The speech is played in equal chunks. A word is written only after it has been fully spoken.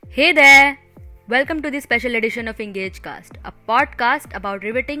Hey there! Welcome to the special edition of EngageCast, a podcast about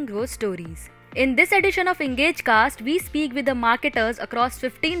riveting growth stories. In this edition of EngageCast, we speak with the marketers across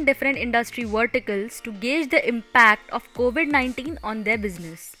 15 different industry verticals to gauge the impact of COVID 19 on their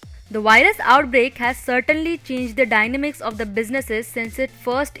business. The virus outbreak has certainly changed the dynamics of the businesses since it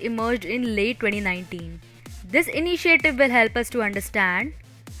first emerged in late 2019. This initiative will help us to understand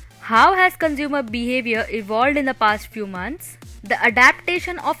how has consumer behavior evolved in the past few months, the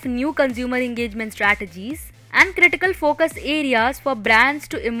adaptation of new consumer engagement strategies, and critical focus areas for brands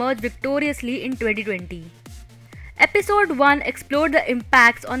to emerge victoriously in 2020. Episode 1 explored the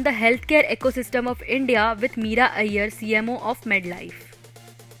impacts on the healthcare ecosystem of India with Meera Iyer, CMO of MedLife.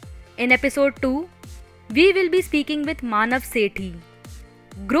 In episode 2, we will be speaking with Manav Sethi,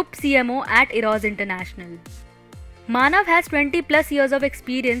 Group CMO at Eros International. Manav has 20 plus years of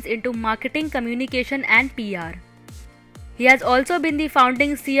experience into marketing, communication and PR. He has also been the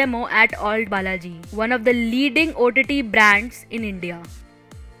founding CMO at Alt Balaji, one of the leading OTT brands in India.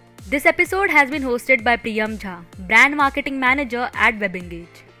 This episode has been hosted by Priyam Jha, Brand Marketing Manager at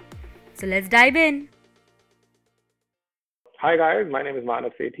WebEngage. So let's dive in. Hi guys, my name is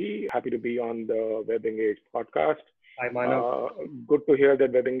Manav Sethi. Happy to be on the WebEngage podcast. Hi, Manav. Good to hear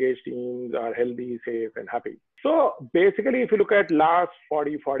that WebEngage teams are healthy, safe, and happy. So basically, if you look at last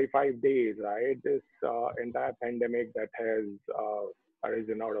 40-45 days, right, this entire pandemic that has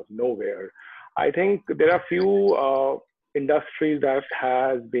arisen out of nowhere, I think there are few industries that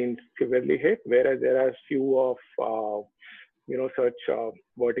has been severely hit, whereas there are few of such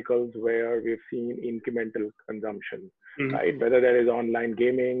verticals where we've seen incremental consumption, right? Whether there is online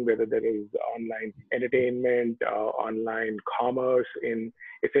gaming, whether there is online entertainment, online commerce in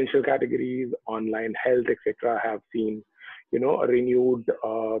essential categories, online health, etc., have seen, a renewed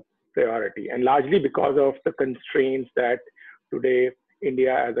priority, and largely because of the constraints that today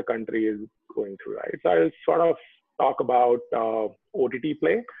India as a country is going through, right? So I'll sort of talk about OTT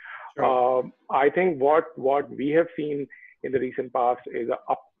play. Sure. I think what we have seen in the recent past is an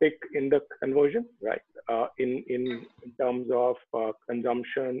uptick in the conversion, right? In terms of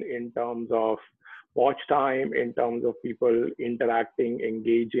consumption, in terms of watch time, in terms of people interacting,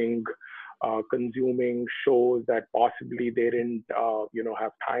 engaging, consuming shows that possibly they didn't,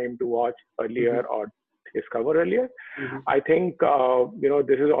 have time to watch earlier or discover earlier. I think,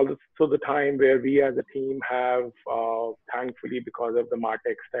 this is also the time where we as a team have, thankfully, because of the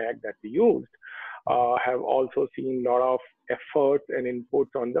MarTech stack that we used, have also seen a lot of efforts and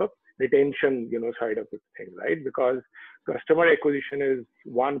inputs on the retention, side of this thing, right? Because customer acquisition is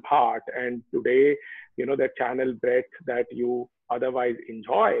one part, and today, that channel breadth that you otherwise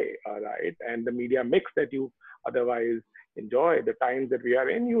enjoy, right, and the media mix that you otherwise enjoy, the times that we are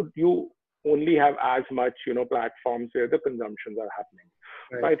in, you only have as much, platforms where the consumptions are happening.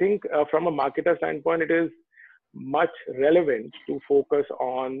 Right. So I think from a marketer standpoint, it is much relevant to focus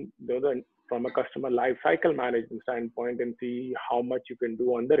on from a customer life cycle management standpoint and see how much you can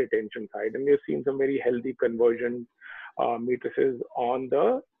do on the retention side. And we've seen some very healthy conversion matrices on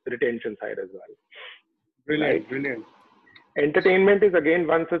the retention side as well. Brilliant, Right? brilliant. Entertainment is again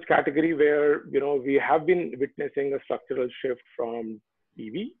one such category where, we have been witnessing a structural shift from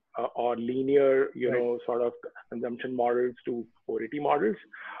TV or linear, sort of consumption models to OTT models.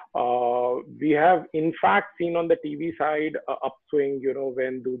 We have in fact seen on the TV side a upswing,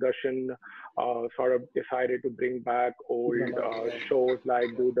 when Doordarshan sort of decided to bring back old shows like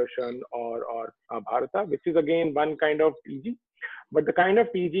Doordarshan or Bharata, which is again one kind of PG, but the kind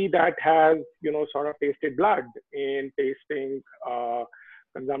of PG that has, sort of tasted blood in tasting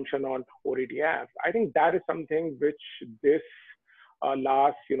consumption on OTT apps. I think that is something which this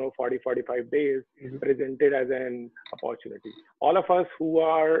last 40-45 days presented as an opportunity. All of us who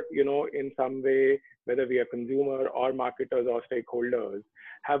are in some way, whether we are consumer or marketers or stakeholders,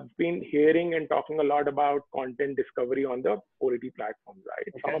 have been hearing and talking a lot about content discovery on the OTT platforms, right?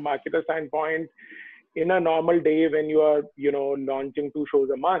 Okay. From a marketer standpoint, in a normal day when you are launching 2 shows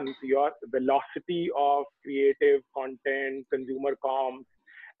a month, your velocity of creative content, consumer comms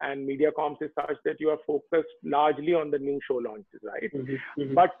and media comms is such that you are focused largely on the new show launches, right?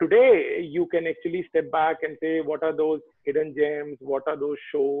 But today you can actually step back and say, what are those hidden gems? What are those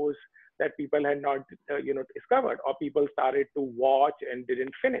shows that people had not, discovered, or people started to watch and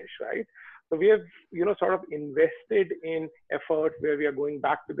didn't finish, right? So we have, sort of invested in efforts where we are going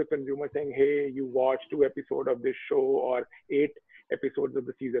back to the consumer saying, hey, you watched 2 episodes of this show or 8 episodes of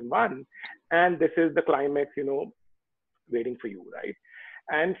the season 1, and this is the climax, waiting for you, right?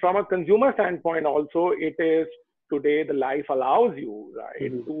 And from a consumer standpoint, also, it is today the life allows you,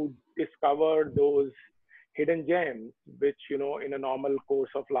 right, to discover those hidden gems, which, in a normal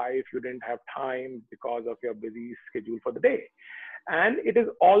course of life, you didn't have time because of your busy schedule for the day. And it is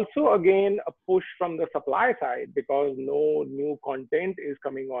also, again, a push from the supply side because no new content is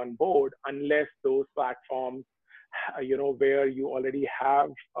coming on board unless those platforms, where you already have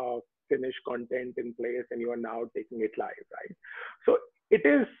finished content in place and you are now taking it live, right? So it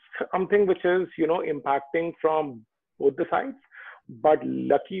is something which is, impacting from both the sides. But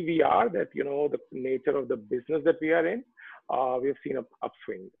lucky we are that, the nature of the business that we are in, we've seen an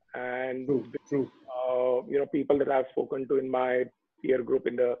upswing. And True. People that I've spoken to in my peer group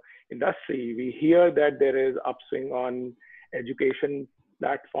in the industry, we hear that there is upswing on education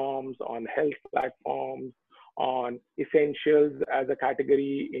platforms, on health platforms, on essentials as a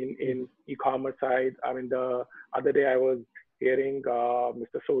category in e-commerce side. I mean, the other day I was hearing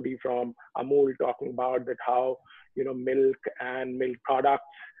Mr. Sodhi from Amul talking about that how, milk and milk products,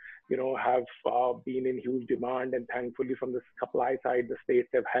 have been in huge demand, and thankfully from the supply side, the states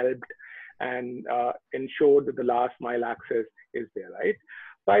have helped and ensured that the last mile access is there, right?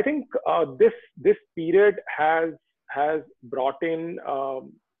 So I think this period has brought in,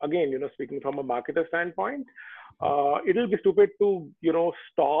 again, speaking from a marketer standpoint, it'll be stupid to,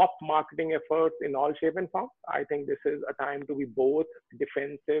 stop marketing efforts in all shape and form. I think this is a time to be both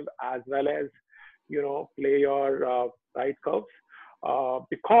defensive as well as, play your right curves.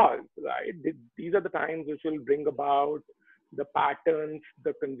 Because, right, these are the times which will bring about the patterns,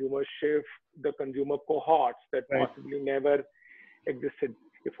 the consumer shift, the consumer cohorts that possibly never existed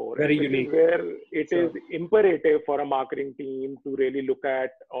before. Very unique. Where it is imperative for a marketing team to really look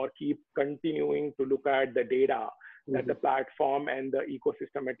at or keep continuing to look at the data that the platform and the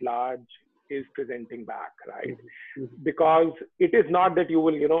ecosystem at large is presenting back, right? Because it is not that you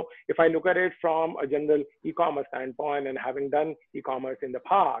will, if I look at it from a general e-commerce standpoint and having done e-commerce in the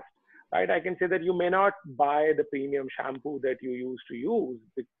past, right, I can say that you may not buy the premium shampoo that you used to use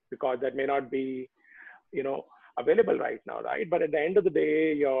because that may not be, available right now, right? But at the end of the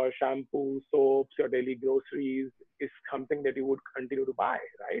day, your shampoo, soaps, your daily groceries is something that you would continue to buy,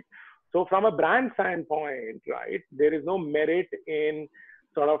 right? So from a brand standpoint, right, there is no merit in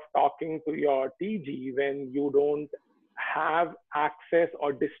sort of talking to your TG when you don't have access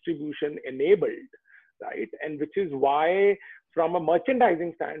or distribution enabled, right? And which is why from a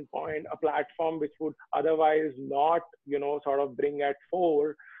merchandising standpoint, a platform which would otherwise not, sort of bring at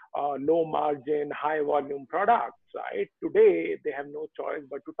fore low margin, high volume products, right? Today, they have no choice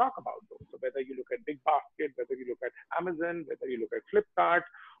but to talk about those. So whether you look at BigBasket, whether you look at Amazon, whether you look at Flipkart,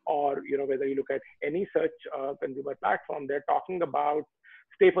 or, whether you look at any such consumer platform, they're talking about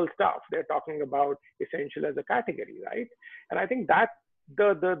staple stuff. They're talking about essential as a category, right? And I think that's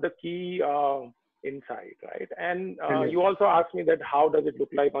the key insight, right? And you also asked me that how does it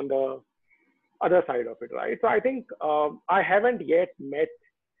look like on the other side of it, right? So I think I haven't yet met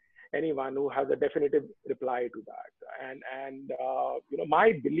anyone who has a definitive reply to that. And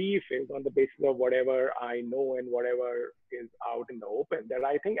my belief is on the basis of whatever I know and whatever is out in the open, that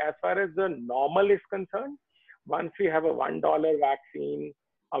I think as far as the normal is concerned, once we have a $1 vaccine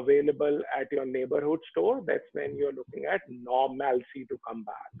available at your neighborhood store, that's when you're looking at normalcy to come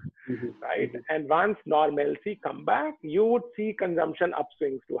back, right? And once normalcy come back, you would see consumption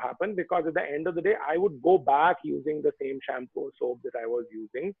upswings to happen, because at the end of the day, I would go back using the same shampoo or soap that I was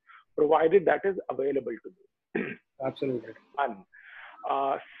using, provided that is available to me. Absolutely. One.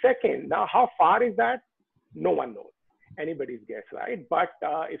 Second, now how far is that? No one knows. Anybody's guess, right? But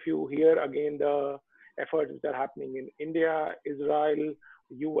if you hear again the efforts that are happening in India, Israel,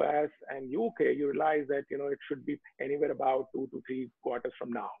 US, and UK, you realize that it should be anywhere about 2 to 3 quarters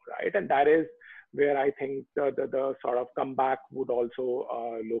from now, right? And that is where I think the sort of comeback would also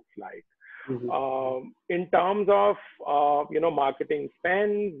look like. In terms of marketing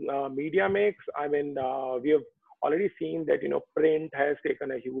spend, media mix, I mean, we have already seen that print has taken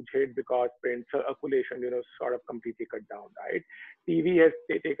a huge hit because print circulation sort of completely cut down, right? TV has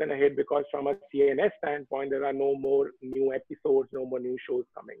taken a hit because from a CNS standpoint, there are no more new episodes, no more new shows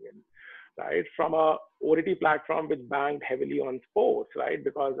coming in, right? From a OTT platform which banked heavily on sports, right?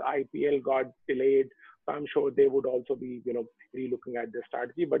 Because IPL got delayed, so I'm sure they would also be re-looking at their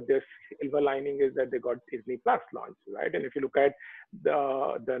strategy. But this silver lining is that they got Disney Plus launched, right? And if you look at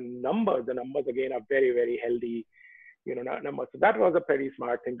the numbers again are very, very healthy, numbers. So that was a pretty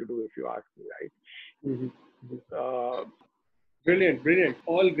smart thing to do, if you ask me, right? Brilliant.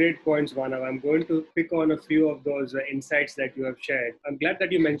 All great points, Manav. I'm going to pick on a few of those insights that you have shared. I'm glad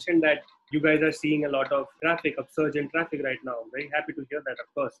that you mentioned that you guys are seeing a lot of traffic, upsurge in traffic right now. I'm very happy to hear that,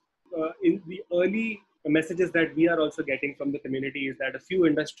 of course. In the early messages that we are also getting from the community is that a few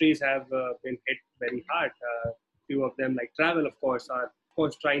industries have been hit very hard. Few of them, like travel, of course, are of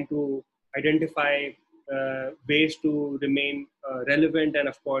course trying to identify ways to remain relevant and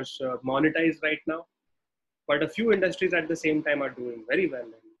of course monetize right now. But a few industries at the same time are doing very well.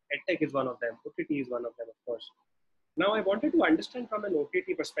 And EdTech is one of them. OTT is one of them, of course. Now, I wanted to understand from an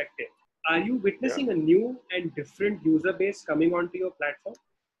OTT perspective, are you Yeah. witnessing a new and different user base coming onto your platform?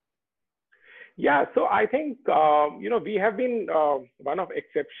 Yeah, so I think we have been one of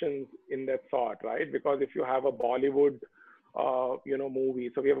exceptions in that sort, right? Because if you have a Bollywood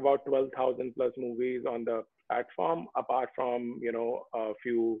movie, so we have about 12,000 plus movies on the platform, apart from a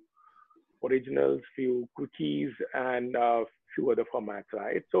few originals, few quickies, and few other formats,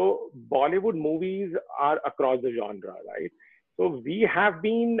 right? So Bollywood movies are across the genre, right? So we have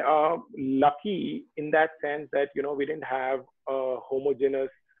been lucky in that sense that we didn't have a homogeneous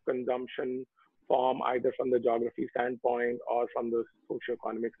consumption form, either from the geography standpoint or from the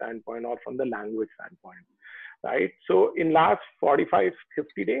socioeconomic standpoint or from the language standpoint, right? So in last 45,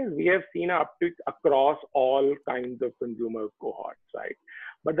 50 days, we have seen an uptick across all kinds of consumer cohorts, right?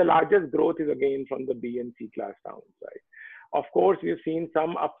 But the largest growth is again from the B and C class towns, right? Of course, we've seen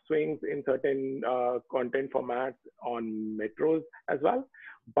some upswings in certain content formats on metros as well,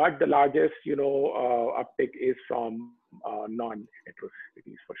 but the largest, uptick is from non-metro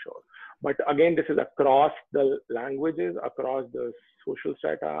cities for sure. But again, this is across the languages, across the social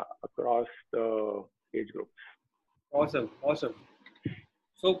strata, across the age groups. Awesome, awesome.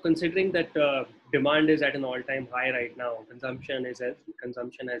 So, considering that demand is at an all-time high right now, consumption has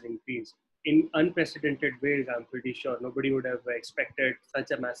increased in unprecedented ways. I'm pretty sure nobody would have expected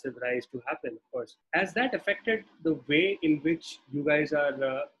such a massive rise to happen. Of course, has that affected the way in which you guys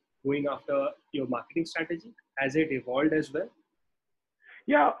are going after your marketing strategy? Has it evolved as well?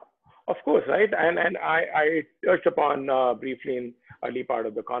 Yeah, of course, right? And I touched upon briefly in early part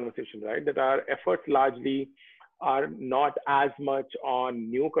of the conversation, right? That our efforts largely are not as much on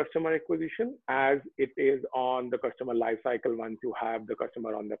new customer acquisition as it is on the customer life cycle once you have the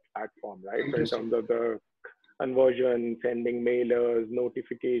customer on the platform, right? So in terms of the conversion, sending mailers,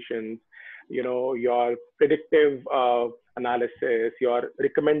 notifications, your predictive analysis, your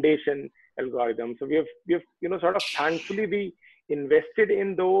recommendation algorithm. So we have sort of thankfully we invested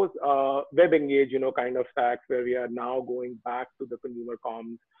in those web engage, kind of stacks where we are now going back to the consumer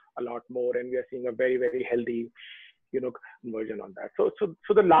comms a lot more, and we are seeing a very, very healthy, conversion on that.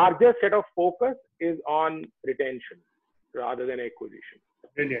 So the larger set of focus is on retention rather than acquisition.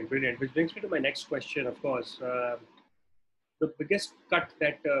 Brilliant, brilliant. Which brings me to my next question, of course. The biggest cut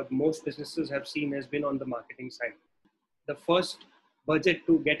that most businesses have seen has been on the marketing side. The first budget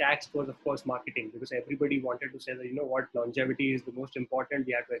to get axed was, of course, marketing, because everybody wanted to say that, what, longevity is the most important.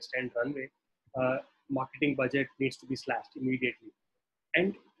 We have to extend runway. Marketing budget needs to be slashed immediately.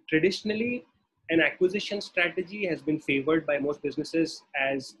 And traditionally, an acquisition strategy has been favored by most businesses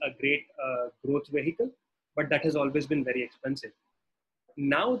as a great growth vehicle, but that has always been very expensive.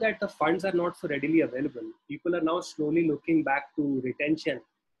 Now that the funds are not so readily available, people are now slowly looking back to retention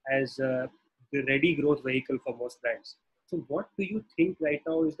as the ready growth vehicle for most brands. So what do you think right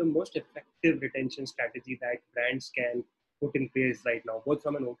now is the most effective retention strategy that brands can put in place right now, both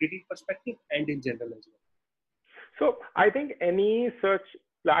from an OTT perspective and in general as well? So I think any such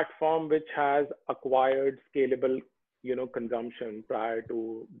platform which has acquired scalable, consumption prior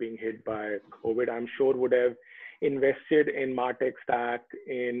to being hit by COVID, I'm sure would have invested in MarTech stack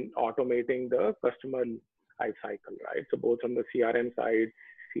in automating the customer life cycle, right? So both on the CRM side,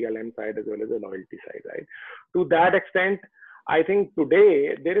 CLM side, as well as the loyalty side, right? To that extent, I think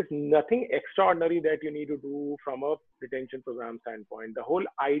today there is nothing extraordinary that you need to do from a retention program standpoint. The whole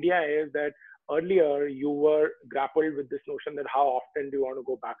idea is that earlier you were grappled with this notion that how often do you want to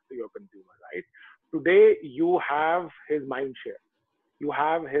go back to your consumer, right? Today you have his mind share, you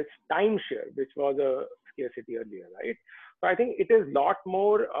have his time share, which was a scarcity earlier, right? So I think it is a lot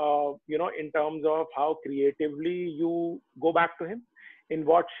more, in terms of how creatively you go back to him, in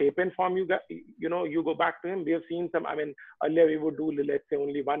what shape and form you go back to him. We have seen some, I mean, earlier we would do, let's say,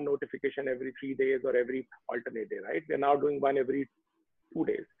 only one notification every 3 days or every alternate day, right? We're now doing one every 2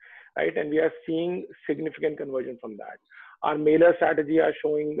 days, right? And we are seeing significant conversion from that. Our mailer strategy are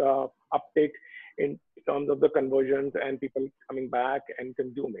showing uptake in terms of the conversions and people coming back and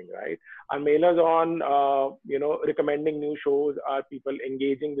consuming, right? Our mailers on, recommending new shows, are people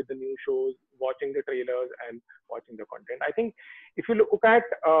engaging with the new shows, watching the trailers and watching the content. I think if you look at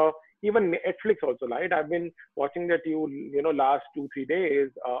even Netflix also, right? I've been watching that last 2-3 days,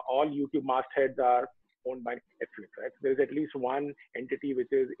 all YouTube mastheads are owned by Netflix, right? There's at least one entity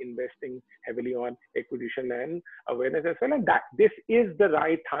which is investing heavily on acquisition and awareness as well. And that this is the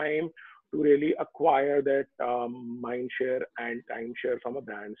right time to really acquire that mind share and time share from a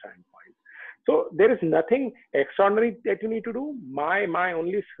brand standpoint. So there is nothing extraordinary that you need to do. My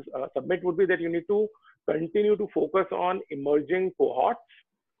only submit would be that you need to continue to focus on emerging cohorts,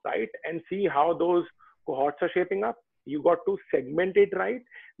 right? And see how those cohorts are shaping up. You got to segment it right.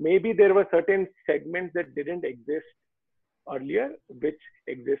 Maybe there were certain segments that didn't exist earlier, which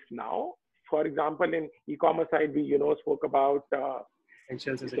exist now. For example, in e-commerce side, we spoke about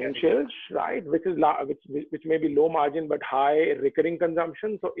essentials, right? Which may be low margin but high recurring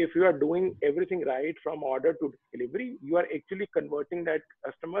consumption. So if you are doing everything right from order to delivery, you are actually converting that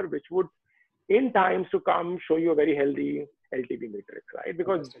customer, which would in times to come show you a very healthy LTV matrix, right?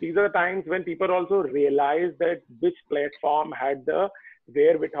 Because these are times when people also realize that which platform had the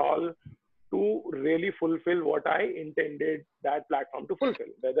wherewithal to really fulfill what I intended that platform to fulfill,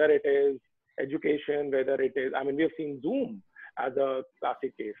 whether it is education, whether it is, I mean, we have seen Zoom as a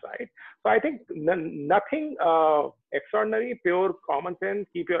classic case, right? So I think nothing extraordinary, pure common sense.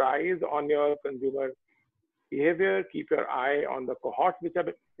 Keep your eyes on your consumer behavior, keep your eye on the cohorts which are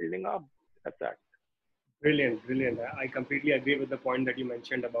building up. That's that. Brilliant, brilliant. I completely agree with the point that you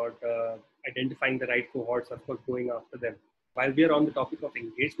mentioned about identifying the right cohorts, of course, going after them. While we are on the topic of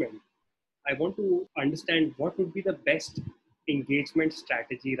engagement, I want to understand what would be the best engagement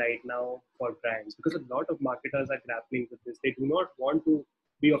strategy right now for brands, because a lot of marketers are grappling with this. They do not want to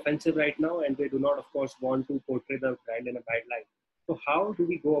be offensive right now, and they do not, of course, want to portray the brand in a bad light. So how do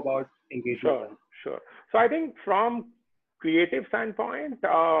we go about engagement? Sure. So I think from creative standpoint,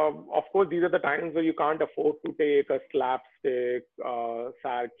 of course, these are the times where you can't afford to take a slapstick,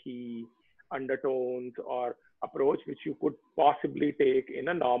 sarky undertones or approach, which you could possibly take in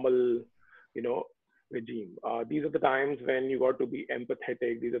a normal, regime. These are the times when you got to be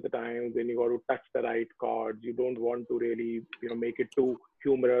empathetic. These are the times when you got to touch the right chords. You don't want to really, make it too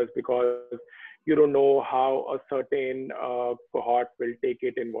humorous, because you don't know how a certain cohort will take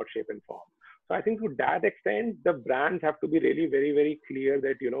it in what shape and form. So I think to that extent, the brands have to be really very, very clear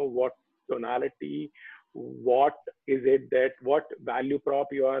that, what tonality, what is it that, what value prop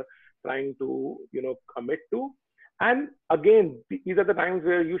you are trying to, commit to. And again, these are the times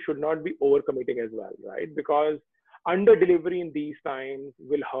where you should not be overcommitting as well, right? Because under delivery in these times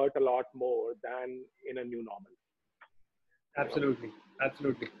will hurt a lot more than in a new normal. Absolutely.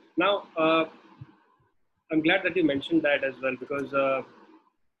 Now, I'm glad that you mentioned that as well, because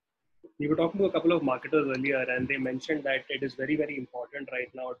we were talking to a couple of marketers earlier, and they mentioned that it is very, very important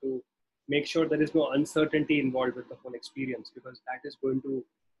right now to make sure there is no uncertainty involved with the whole experience, because that is going to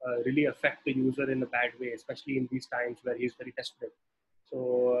really affect the user in a bad way, especially in these times where he's very desperate.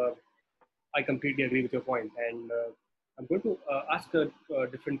 So I completely agree with your point. And I'm going to ask a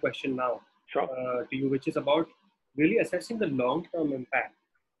different question now to you, which is about really assessing the long-term impact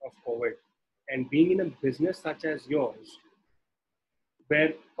of COVID. And being in a business such as yours,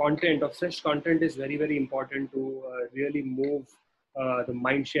 where fresh content is very, very important to really move the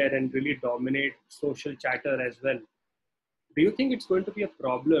mind share and really dominate social chatter as well. Do you think it's going to be a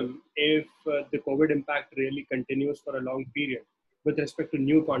problem if the COVID impact really continues for a long period with respect to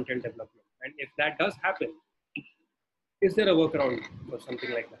new content development? And if that does happen, is there a workaround for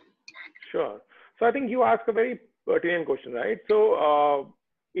something like that? Sure. So I think you asked a very pertinent question, right? So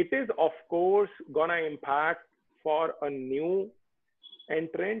it is, of course, gonna impact for a new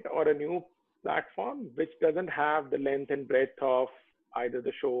entrant or a new platform which doesn't have the length and breadth of either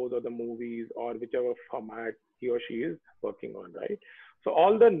the shows or the movies or whichever format he or she is working on, right? So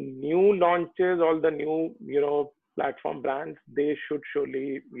all the new launches, all the new, platform brands, they should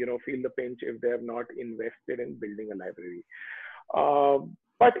surely, feel the pinch if they have not invested in building a library.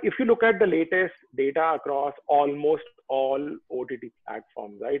 But if you look at the latest data across almost all OTT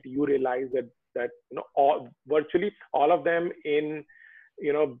platforms, right, you realize that virtually all of them in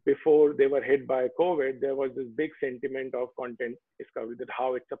before they were hit by COVID, there was this big sentiment of content discovery, that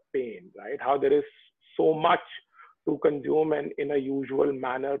how it's a pain, right? How there is so much to consume, and in a usual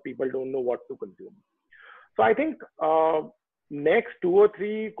manner, people don't know what to consume. So I think next 2 or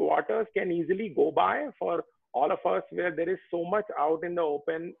 3 quarters can easily go by for all of us where there is so much out in the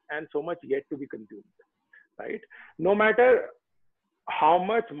open and so much yet to be consumed, right? No matter how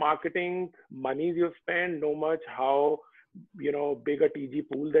much marketing money you spend, no matter how big a TG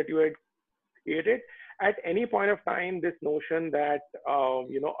pool that you had created, at any point of time, this notion that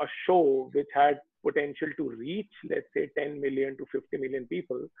a show which had potential to reach, let's say, 10 million to 50 million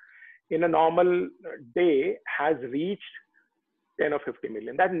people in a normal day has reached 10 or 50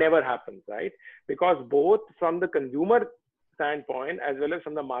 million. That never happens, right? Because both from the consumer standpoint as well as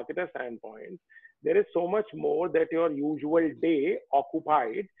from the marketer standpoint, there is so much more that your usual day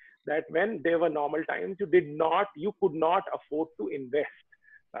occupied, that when there were normal times, you could not afford to invest,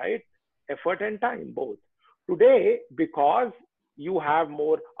 right? Effort and time, both. Today, because you have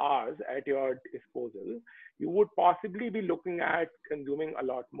more hours at your disposal, you would possibly be looking at consuming a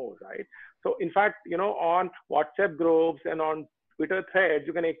lot more, right? So in fact, on WhatsApp groups and on Twitter threads,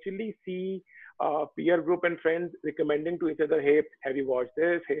 you can actually see peer group and friends recommending to each other, hey, have you watched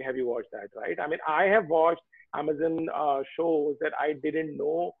this? Hey, have you watched that, right? I mean, I have watched Amazon shows that I didn't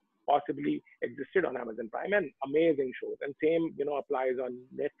know possibly existed on Amazon Prime, and amazing shows. And same, applies on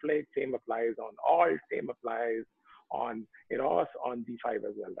Netflix, same applies on Alt, same applies on Eros, on Z5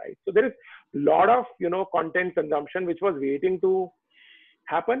 as well, right? So there is a lot of, content consumption which was waiting to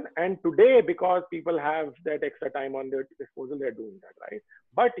happen. And today, because people have that extra time on their disposal, they're doing that, right?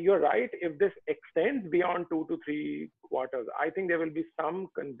 But you're right, if this extends beyond 2 to 3 quarters, I think there will be some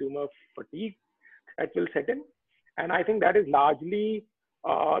consumer fatigue that will set in. And I think that is largely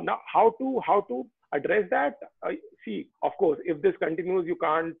now how to address that. See, of course, if this continues, you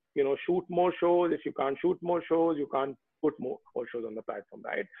can't, shoot more shows. If you can't shoot more shows, you can't put more shows on the platform,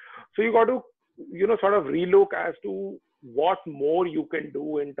 right? So you got to, sort of relook as to what more you can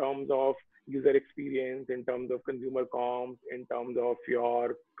do in terms of user experience, in terms of consumer comms, in terms of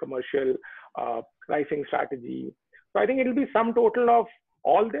your commercial pricing strategy. So I think it'll be some total of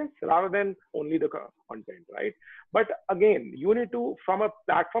all this rather than only the content, right? But again, you need to, from a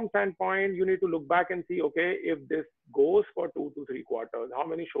platform standpoint, you need to look back and see, okay, if this goes for 2 to 3 quarters, how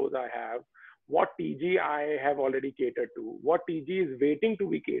many shows I have, what TG I have already catered to, what TG is waiting to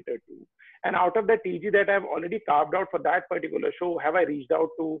be catered to. And out of the TG that I've already carved out for that particular show, have I reached out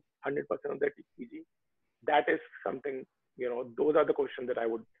to 100% of that TG? That is something, those are the questions that I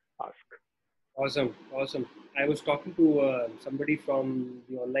would ask. Awesome. I was talking to somebody from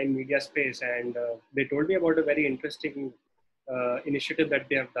the online media space, and they told me about a very interesting initiative that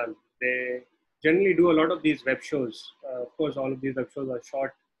they have done. They generally do a lot of these web shows. Of course, all of these web shows are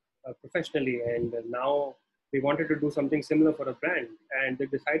shot professionally, and now they wanted to do something similar for a brand, and they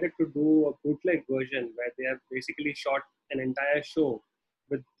decided to do a bootleg version where they have basically shot an entire show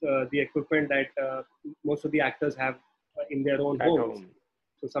with the equipment that most of the actors have in their own homes.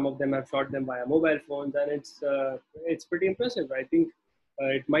 So some of them have shot them via mobile phones, and it's pretty impressive. I think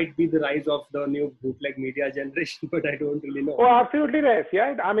it might be the rise of the new bootleg media generation, but I don't really know. Oh, absolutely right.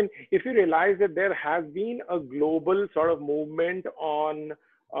 Yeah, I mean, if you realize that there has been a global sort of movement on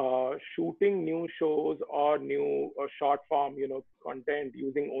shooting new shows or new or short form, content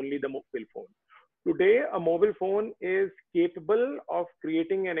using only the mobile phone. Today, a mobile phone is capable of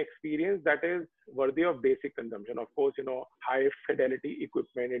creating an experience that is worthy of basic consumption. Of course, high fidelity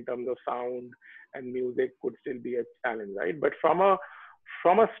equipment in terms of sound and music could still be a challenge, right? But from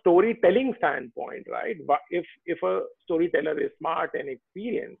a storytelling standpoint, right? But if a storyteller is smart and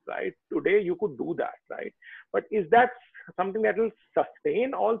experienced, right? Today you could do that, right? But is that something that will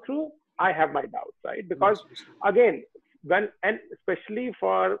sustain all through? I have my doubts, right? Because again, and especially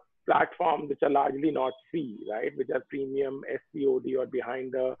for platforms which are largely not free, right? Which are premium, SVOD, or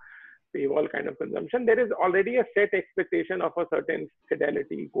behind the paywall kind of consumption, there is already a set expectation of a certain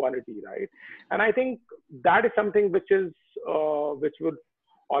fidelity, quality, right? And I think that is something which would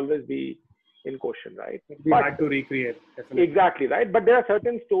always be in question, right? It'd be hard to recreate, definitely. Exactly, right? But there are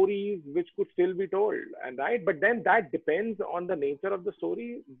certain stories which could still be told, and right? But then that depends on the nature of the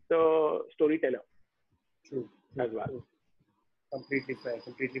story, the storyteller. True. As well. True. Completely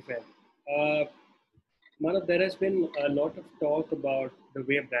fair. Manav, there has been a lot of talk about the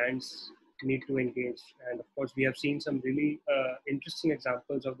way brands need to engage. And of course, we have seen some really interesting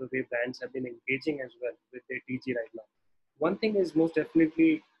examples of the way brands have been engaging as well with their TG right now. One thing is most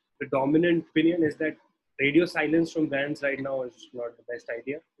definitely the dominant opinion is that radio silence from brands right now is not the best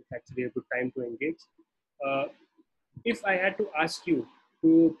idea. It's actually a good time to engage. If I had to ask you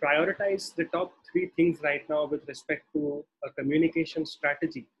to prioritize the top 3 things right now with respect to a communication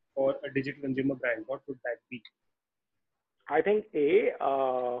strategy for a digital consumer brand, what would that be? I think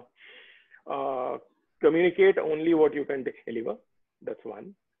communicate only what you can deliver. That's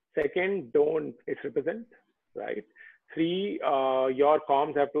one. Second, don't misrepresent, right? 3, your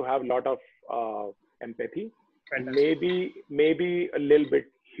comms have to have a lot of empathy. Fantastic. Maybe a little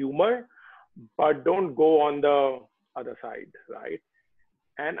bit humor, but don't go on the other side, right?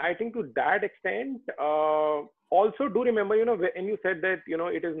 And I think to that extent, also do remember, when you said that,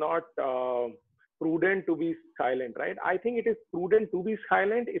 it is not prudent to be silent, right? I think it is prudent to be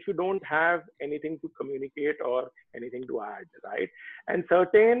silent if you don't have anything to communicate or anything to add, right? And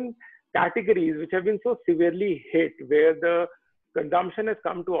certain categories which have been so severely hit, where the consumption has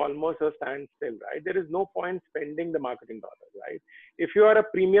come to almost a standstill, right? There is no point spending the marketing dollars, right? If you are a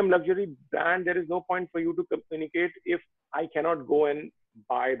premium luxury brand, there is no point for you to communicate if I cannot go and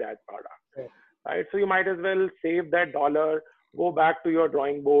buy that product, right? So you might as well save that dollar, go back to your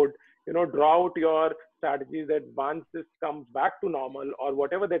drawing board, draw out your strategies that once this comes back to normal or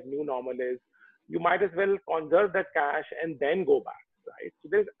whatever that new normal is, you might as well conserve that cash and then go back, right? So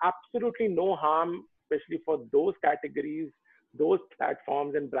there's absolutely no harm, especially for those categories, those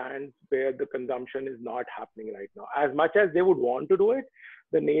platforms and brands where the consumption is not happening right now. As much as they would want to do it,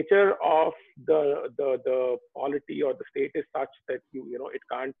 the nature of the quality or the state is such that it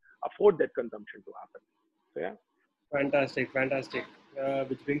can't afford that consumption to happen. So yeah. Fantastic.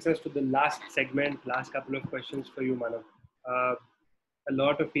 Which brings us to the last segment, last couple of questions for you, Manav. A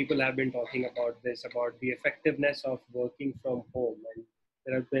lot of people have been talking about this, about the effectiveness of working from home. And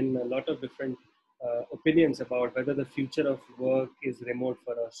there have been a lot of different opinions about whether the future of work is remote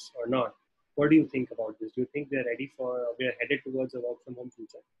for us or not. What do you think about this? Do you think we're headed towards a work from home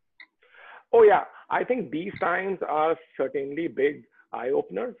future? Oh yeah, I think these times are certainly big eye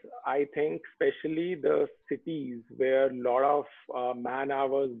openers. I think especially the cities where a lot of man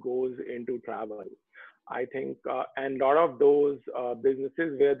hours goes into travel. I think, and a lot of those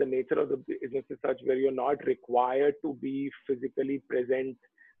businesses where the nature of the business is such where you're not required to be physically present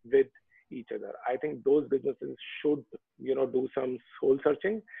with each other. I think those businesses should, do some soul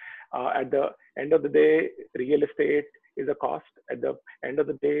searching. At the end of the day, real estate is a cost. At the end of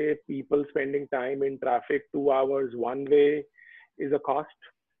the day, people spending time in traffic 2 hours one way is a cost,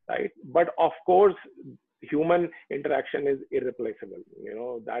 right? But of course, human interaction is irreplaceable.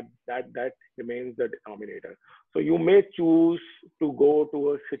 That remains the denominator. So you may choose to go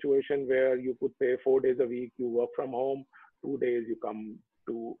to a situation where you could say 4 days a week you work from home, 2 days you come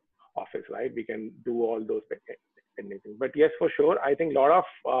to office, right? We can do all those things. But yes, for sure, I think a lot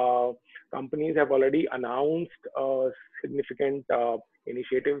of companies have already announced significant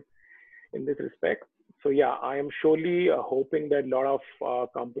initiatives in this respect. So yeah, I am surely hoping that a lot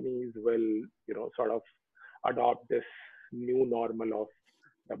of companies will, sort of adopt this new normal of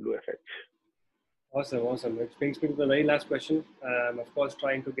WFH. Awesome. Which brings me to the very last question. Of course,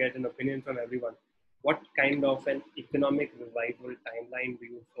 trying to get an opinion from everyone. What kind of an economic revival timeline do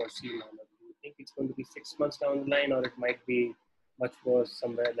you foresee, Manav? Do you think it's going to be 6 months down the line, or it might be much worse,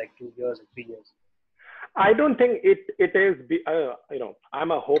 somewhere like 2 years or 3 years? I don't think it is,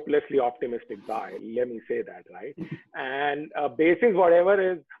 I'm a hopelessly optimistic guy. Let me say that, right? And basis whatever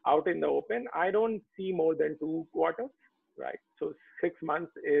is out in the open, I don't see more than 2 quarters, right? So 6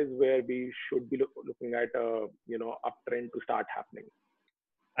 months is where we should be looking at a, uptrend to start happening.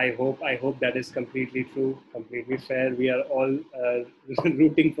 I hope that is completely true, completely fair. We are all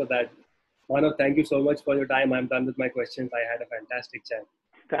rooting for that. Manav, thank you so much for your time. I'm done with my questions. I had a fantastic chat.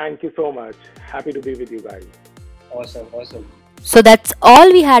 Thank you so much. Happy to be with you guys. Awesome. So that's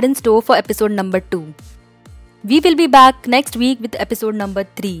all we had in store for episode number 2. We will be back next week with episode number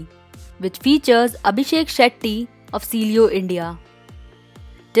 3, which features Abhishek Shetty of Celio India.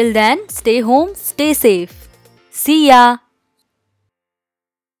 Till then, stay home, stay safe. See ya!